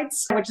Amendment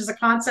rights, which is a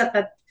concept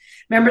that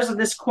members of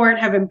this court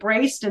have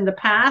embraced in the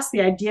past,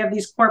 the idea of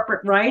these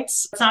corporate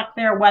rights. It's not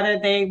clear whether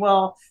they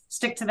will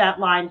stick to that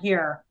line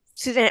here.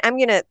 Suzanne, I'm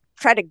going to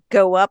try to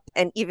go up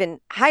an even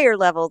higher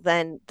level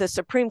than the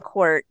Supreme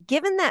Court.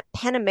 Given that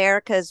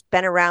PenAmerica has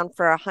been around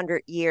for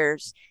 100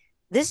 years,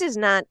 this is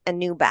not a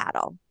new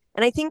battle.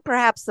 And I think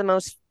perhaps the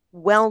most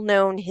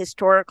well-known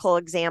historical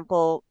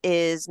example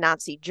is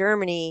Nazi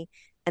Germany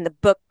and the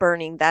book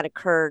burning that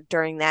occurred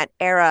during that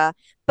era.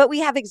 But we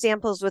have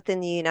examples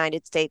within the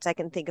United States. I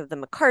can think of the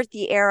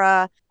McCarthy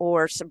era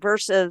or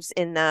subversives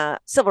in the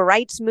civil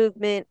rights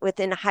movement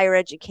within higher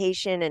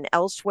education and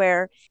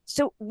elsewhere.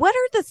 So what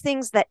are the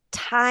things that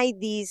tie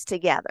these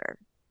together?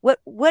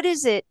 What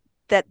is it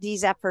that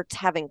these efforts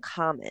have in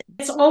common?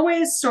 It's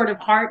always sort of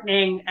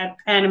heartening at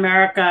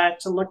PenAmerica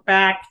to look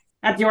back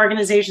at the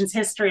organization's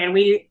history, and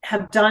we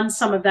have done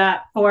some of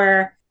that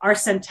for our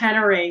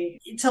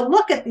centenary, to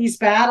look at these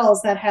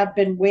battles that have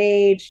been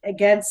waged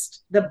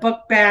against the book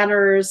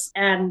banners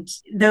and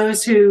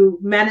those who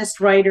menaced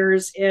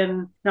writers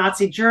in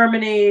Nazi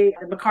Germany,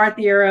 the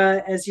McCarthy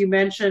era, as you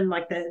mentioned,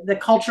 like the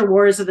culture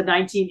wars of the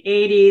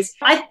 1980s.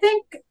 I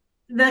think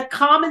the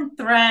common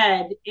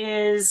thread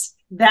is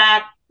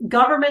that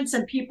governments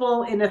and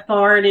people in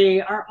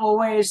authority are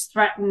always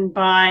threatened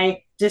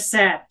by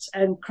dissent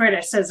and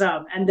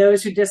criticism and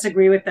those who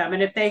disagree with them.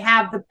 And if they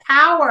have the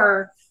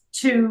power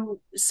to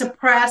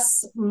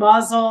suppress,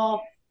 muzzle,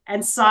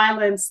 and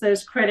silence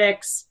those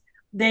critics,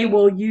 they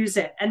will use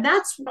it. And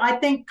that's, I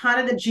think,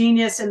 kind of the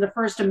genius in the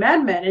First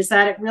Amendment, is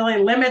that it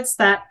really limits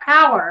that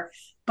power,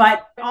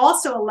 but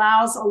also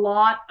allows a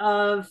lot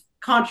of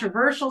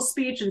controversial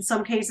speech, in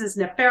some cases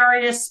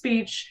nefarious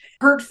speech,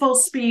 hurtful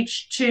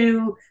speech,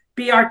 to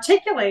be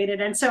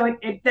articulated. And so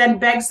it then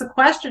begs the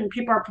question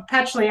people are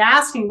perpetually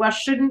asking, well,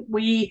 shouldn't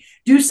we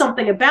do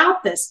something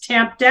about this,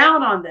 tamp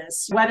down on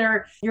this?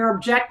 Whether you're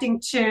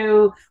objecting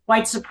to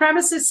white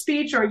supremacist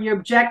speech or you're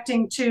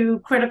objecting to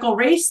critical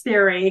race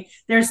theory,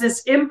 there's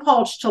this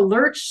impulse to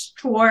lurch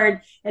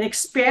toward an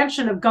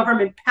expansion of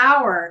government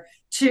power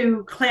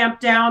to clamp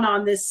down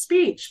on this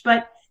speech.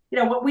 But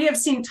what we have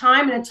seen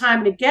time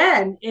and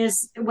again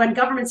is when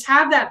governments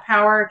have that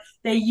power,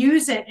 they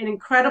use it in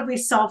incredibly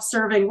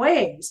self-serving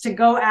ways to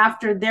go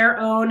after their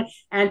own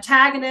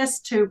antagonists,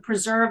 to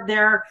preserve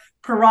their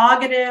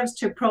prerogatives,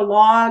 to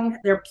prolong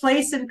their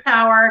place in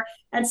power.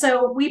 And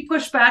so we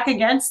push back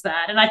against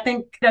that. And I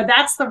think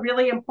that's the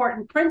really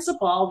important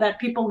principle that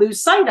people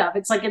lose sight of.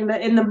 It's like in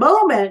the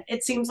moment,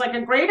 it seems like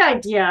a great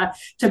idea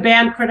to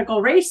ban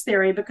critical race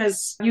theory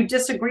because you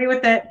disagree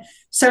with it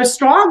so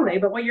strongly.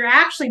 But what you're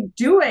actually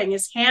doing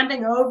is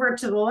handing over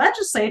to the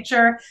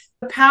legislature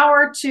the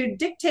power to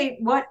dictate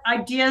what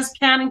ideas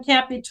can and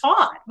can't be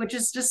taught, which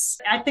is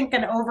just, I think,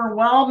 an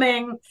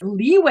overwhelming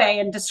leeway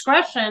and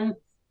discretion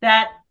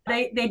that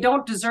they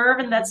don't deserve,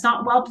 and that's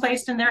not well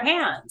placed in their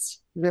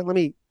hands. Now, let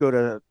me go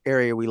to an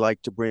area we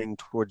like to bring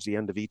towards the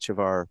end of each of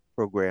our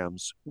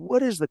programs.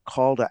 What is the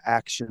call to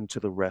action to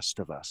the rest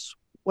of us?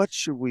 What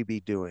should we be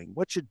doing?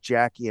 What should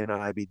Jackie and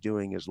I be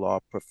doing as law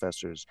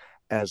professors,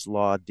 as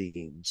law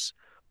deans?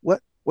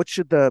 What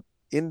should the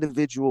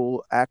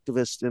individual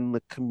activists in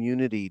the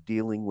community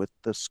dealing with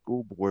the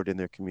school board in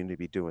their community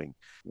be doing?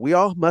 We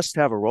all must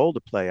have a role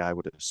to play, I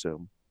would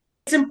assume.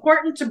 It's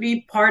important to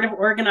be part of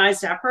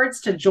organized efforts,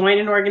 to join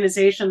an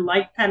organization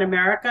like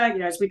PenAmerica.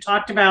 As we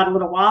talked about a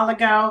little while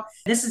ago,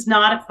 this is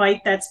not a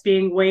fight that's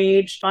being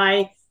waged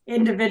by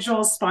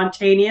individuals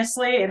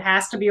spontaneously. It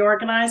has to be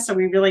organized, so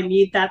we really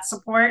need that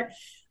support.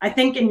 I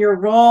think in your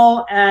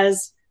role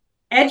as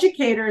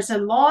educators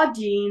and law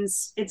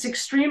deans, it's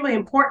extremely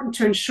important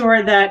to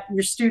ensure that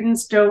your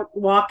students don't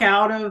walk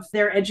out of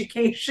their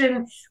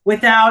education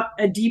without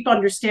a deep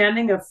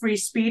understanding of free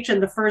speech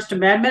and the First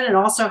Amendment, and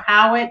also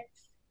how it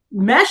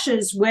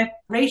meshes with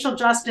racial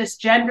justice,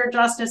 gender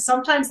justice.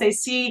 Sometimes they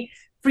see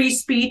free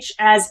speech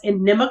as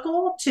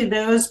inimical to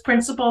those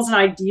principles and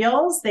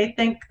ideals. They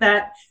think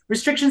that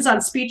restrictions on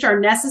speech are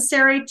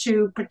necessary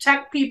to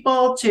protect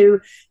people,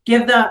 to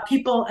give the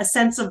people a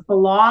sense of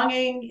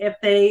belonging if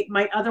they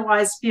might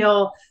otherwise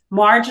feel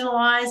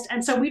marginalized.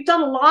 And so we've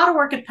done a lot of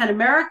work at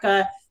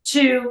PenAmerica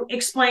to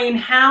explain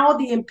how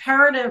the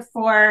imperative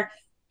for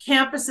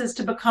campuses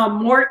to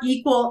become more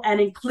equal and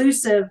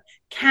inclusive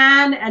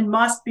can and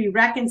must be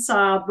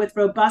reconciled with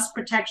robust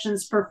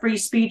protections for free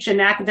speech and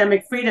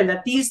academic freedom,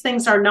 that these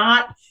things are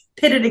not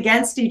pitted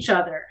against each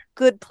other.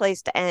 Good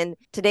place to end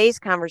today's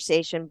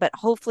conversation, but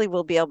hopefully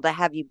we'll be able to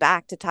have you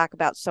back to talk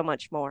about so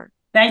much more.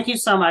 Thank you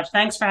so much.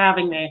 Thanks for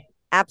having me.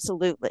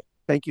 Absolutely.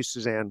 Thank you,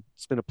 Suzanne.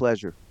 It's been a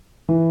pleasure.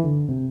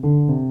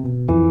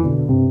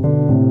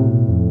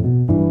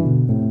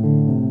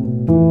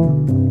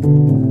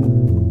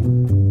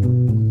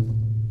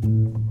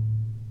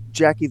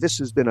 Jackie, this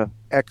has been an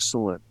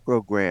excellent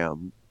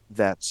program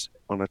that's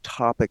on a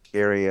topic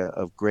area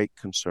of great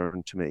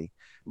concern to me.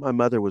 My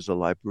mother was a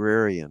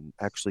librarian,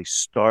 actually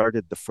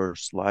started the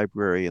first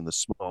library in the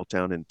small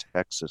town in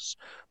Texas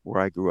where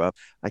I grew up.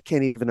 I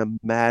can't even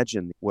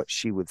imagine what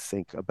she would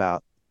think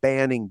about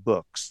banning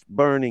books,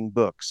 burning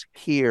books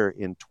here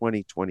in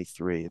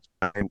 2023.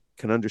 I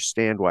can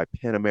understand why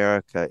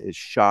PenAmerica is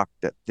shocked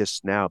that this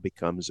now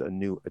becomes a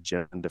new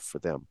agenda for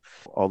them.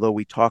 Although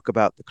we talk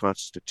about the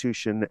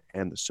Constitution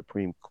and the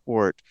Supreme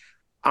Court,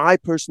 I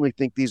personally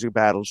think these are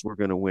battles we're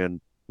going to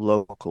win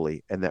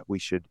locally and that we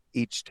should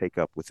each take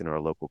up within our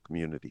local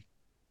community.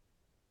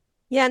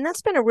 Yeah, and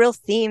that's been a real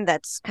theme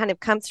that's kind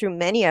of come through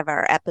many of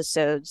our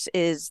episodes,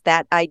 is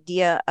that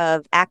idea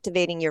of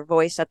activating your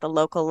voice at the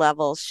local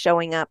level,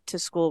 showing up to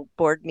school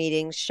board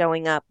meetings,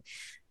 showing up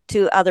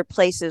to other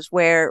places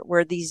where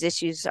these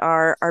issues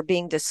are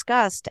being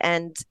discussed,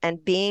 and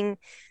being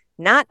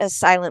not a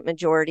silent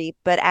majority,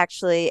 but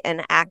actually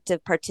an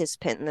active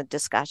participant in the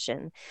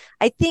discussion.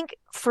 I think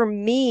for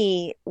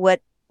me,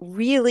 what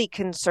really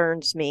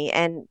concerns me.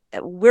 And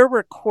we're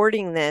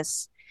recording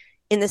this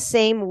in the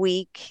same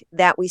week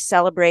that we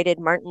celebrated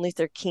Martin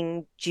Luther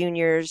King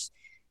Jr.'s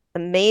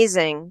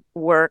amazing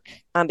work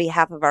on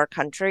behalf of our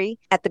country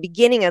at the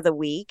beginning of the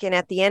week. And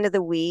at the end of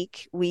the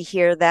week, we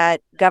hear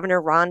that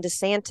Governor Ron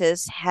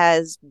DeSantis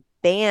has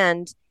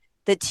banned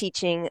the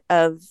teaching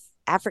of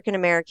African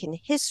American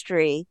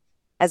history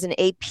as an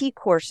AP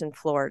course in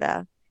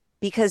Florida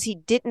because he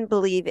didn't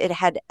believe it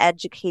had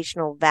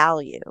educational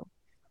value.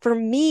 For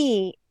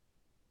me,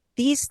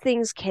 these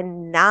things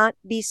cannot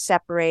be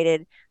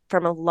separated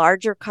from a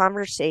larger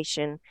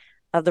conversation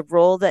of the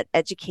role that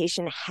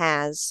education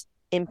has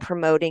in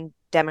promoting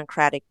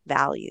democratic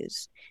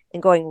values.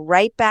 And going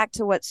right back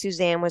to what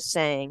Suzanne was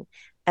saying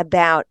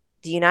about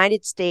the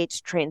United States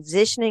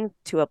transitioning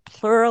to a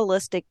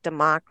pluralistic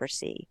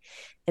democracy.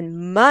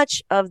 And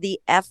much of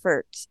the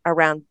efforts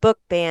around book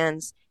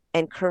bans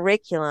and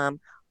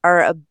curriculum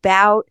are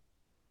about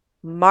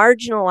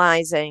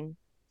marginalizing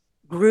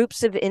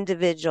groups of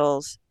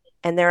individuals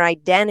and their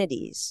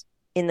identities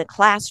in the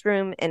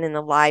classroom and in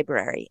the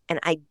library.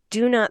 And I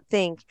do not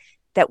think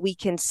that we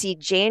can see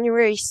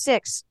January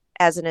 6th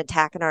as an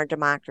attack on our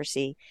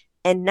democracy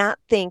and not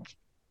think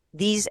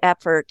these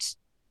efforts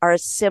are a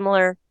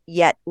similar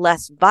yet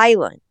less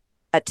violent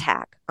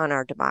attack on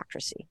our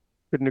democracy.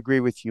 Couldn't agree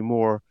with you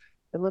more.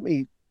 And let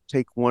me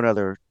take one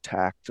other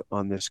tact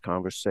on this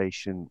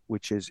conversation,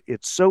 which is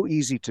it's so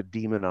easy to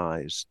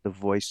demonize the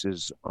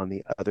voices on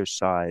the other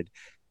side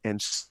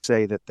and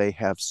say that they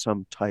have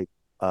some type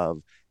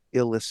of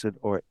illicit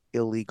or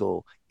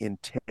illegal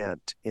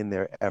intent in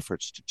their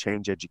efforts to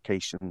change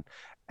education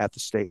at the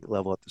state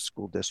level, at the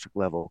school district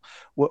level.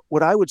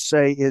 What I would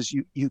say is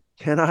you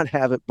cannot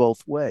have it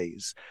both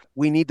ways.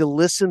 We need to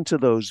listen to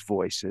those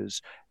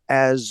voices,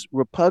 as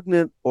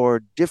repugnant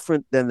or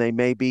different than they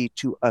may be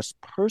to us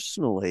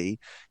personally.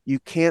 You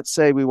can't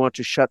say we want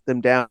to shut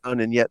them down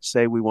and yet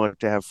say we want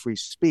to have free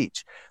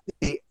speech.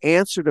 The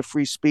answer to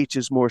free speech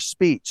is more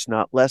speech,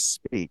 not less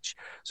speech.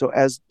 So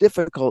as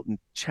difficult and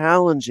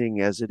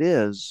challenging as it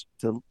is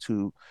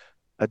to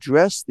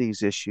address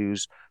these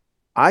issues,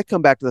 I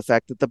come back to the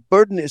fact that the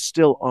burden is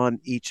still on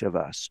each of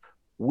us.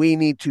 We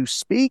need to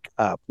speak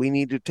up. We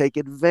need to take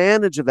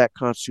advantage of that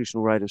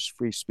constitutional right of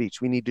free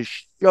speech. We need to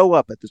show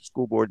up at the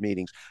school board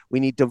meetings. We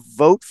need to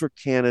vote for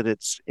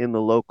candidates in the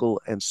local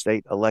and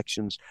state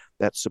elections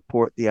that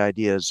support the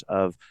ideas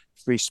of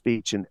free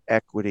speech and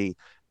equity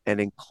and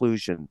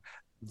inclusion.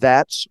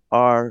 That's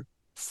our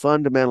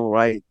fundamental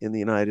right in the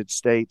United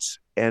States,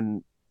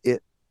 and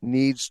it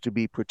needs to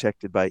be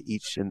protected by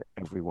each and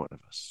every one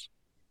of us.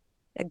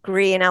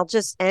 Agree. And I'll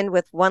just end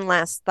with one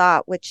last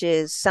thought, which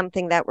is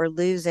something that we're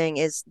losing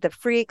is the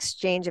free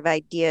exchange of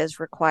ideas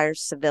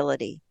requires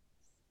civility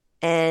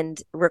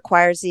and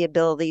requires the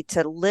ability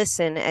to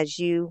listen, as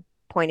you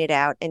pointed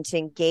out, and to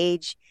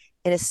engage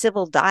in a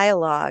civil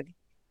dialogue.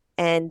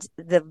 And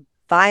the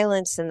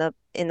violence in the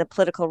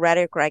political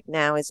rhetoric right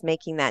now is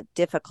making that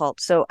difficult.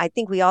 So I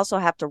think we also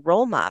have to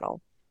role model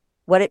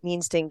what it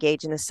means to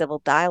engage in a civil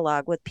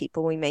dialogue with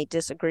people we may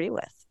disagree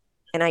with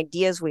and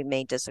ideas we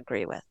may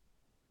disagree with.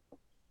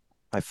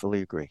 I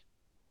fully agree.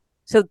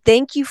 So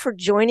thank you for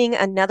joining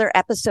another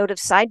episode of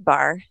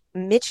SideBar.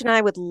 Mitch and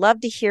I would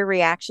love to hear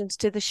reactions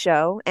to the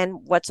show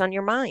and what's on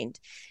your mind.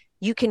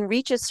 You can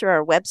reach us through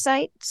our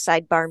website,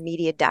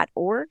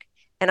 sidebarmedia.org,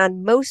 and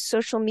on most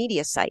social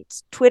media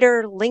sites,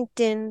 Twitter,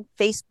 LinkedIn,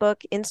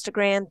 Facebook,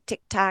 Instagram,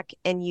 TikTok,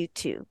 and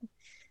YouTube.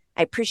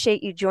 I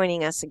appreciate you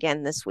joining us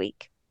again this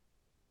week.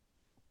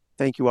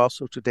 Thank you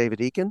also to David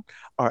Eakin,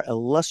 our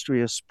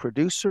illustrious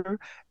producer,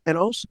 and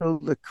also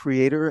the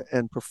creator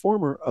and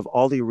performer of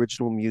all the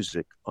original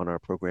music on our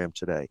program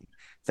today.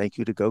 Thank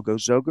you to Gogo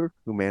Zoger,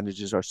 who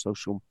manages our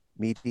social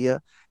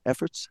media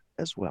efforts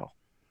as well.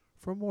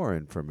 For more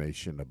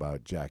information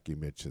about Jackie,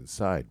 Mitch, and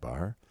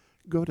SideBar,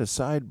 go to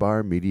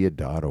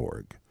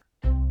sidebarmedia.org.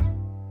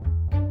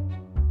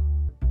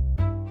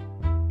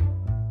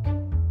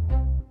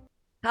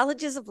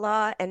 Colleges of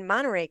Law and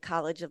Monterey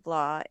College of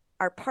Law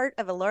are part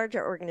of a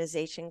larger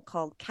organization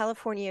called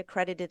California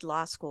Accredited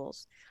Law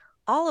Schools.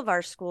 All of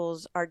our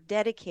schools are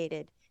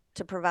dedicated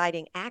to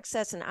providing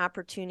access and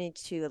opportunity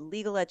to a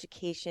legal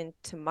education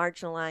to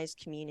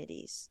marginalized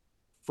communities.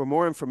 For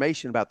more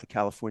information about the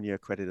California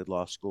Accredited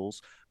Law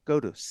Schools, go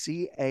to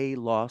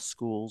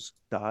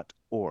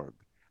calawschools.org.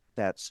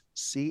 That's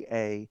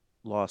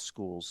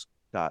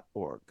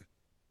calawschools.org.